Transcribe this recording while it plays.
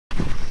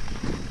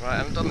Right, I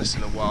haven't done this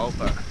in a while,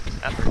 but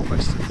at the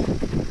request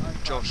of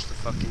Josh, the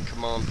fucking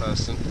command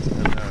person,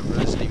 and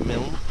Rosalie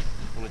Milne,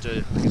 I'm going to do,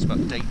 I think it's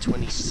about day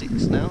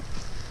 26 now.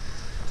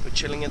 We're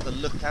chilling at the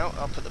lookout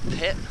up at the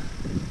pit.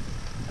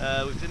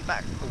 We've been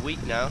back a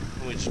week now,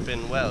 which has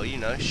been, well, you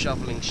know,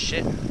 shoveling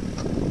shit.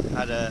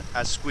 Had a,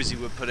 as Squizzy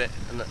would put it,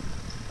 an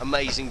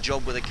amazing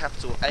job with a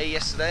capital A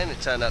yesterday, and it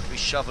turned out to be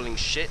shoveling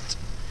shit.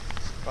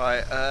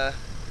 Right,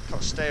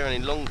 can't stay here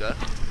any longer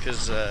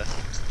because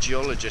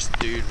geologist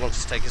dude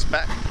wants to take us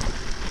back.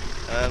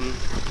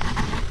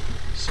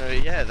 So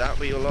yeah, that'll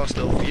be your last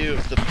little view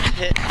of the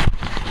pit.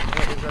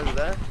 That is over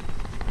there.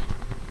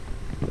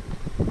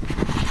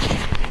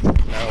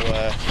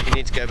 Now we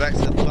need to go back to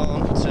the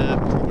plant to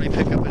probably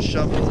pick up a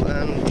shovel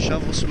and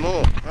shovel some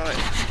more. Right,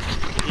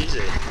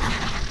 easy.